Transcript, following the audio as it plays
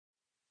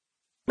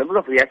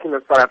Members of Reaction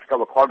in South Africa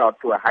were called out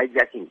to a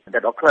hijacking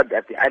that occurred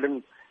at the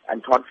Island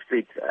and Todd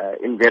Street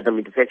in Verulam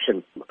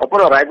intersection.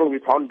 Upon arrival, we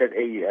found that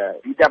a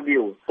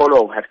VW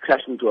Polo had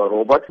crashed into a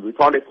robot. We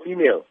found a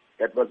female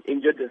that was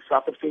injured,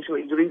 suffered facial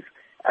injuries,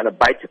 and a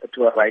bite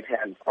to her right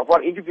hand.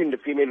 Upon interviewing the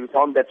female, we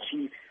found that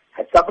she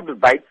had suffered a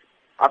bite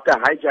after a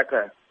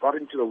hijacker got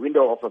into the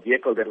window of a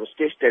vehicle that was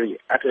stationary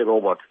at a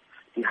robot.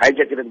 The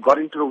hijacker then got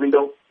into the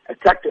window,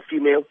 attacked the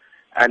female,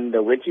 and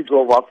when she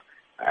drove off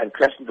and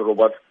crashed into the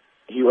robot,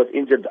 he was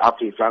injured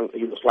after he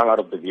was flung out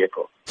of the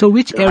vehicle. So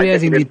which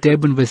areas in the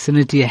Durban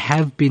vicinity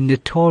have been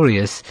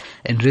notorious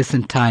in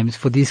recent times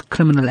for these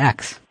criminal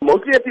acts?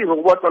 Mostly at the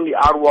robots on the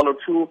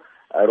R102,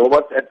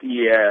 robots at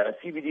the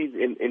CBDs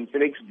in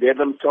Phoenix,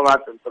 Verulam,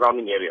 Tongat, and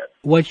surrounding areas.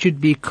 What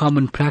should be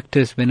common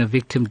practice when a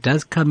victim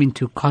does come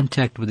into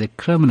contact with a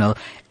criminal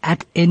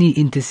at any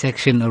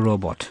intersection or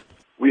robot?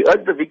 We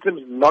urge the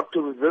victims not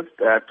to resist,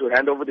 to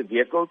hand over the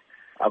vehicles.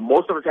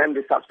 Most of the time,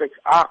 the suspects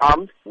are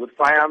armed with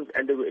firearms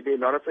and they're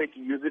not afraid to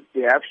use it.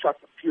 They have shot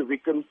a few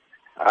victims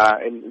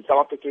in some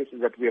of the cases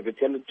that we have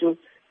attended to.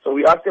 So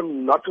we ask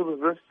them not to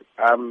resist.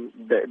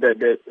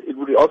 It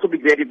would also be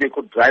great if they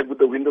could drive with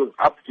the windows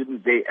up during the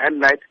day and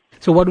night.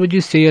 So what would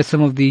you say are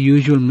some of the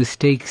usual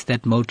mistakes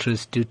that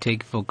motorists do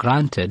take for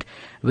granted,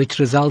 which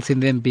results in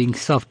them being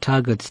soft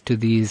targets to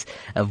these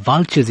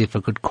vultures, if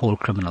I could call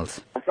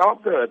criminals? Some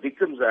of the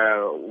victims,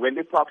 when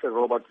they park the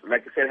robots,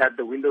 like I said, have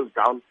the windows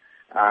down.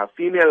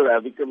 Female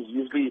victims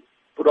usually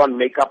put on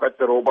makeup at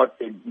the robot.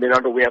 They're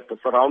not aware of the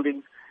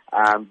surroundings.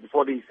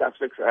 Before the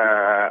suspects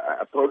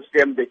approached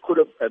them, they could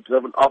have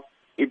driven off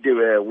if they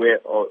were aware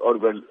or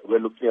were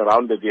looking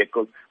around the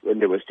vehicle when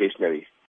they were stationary.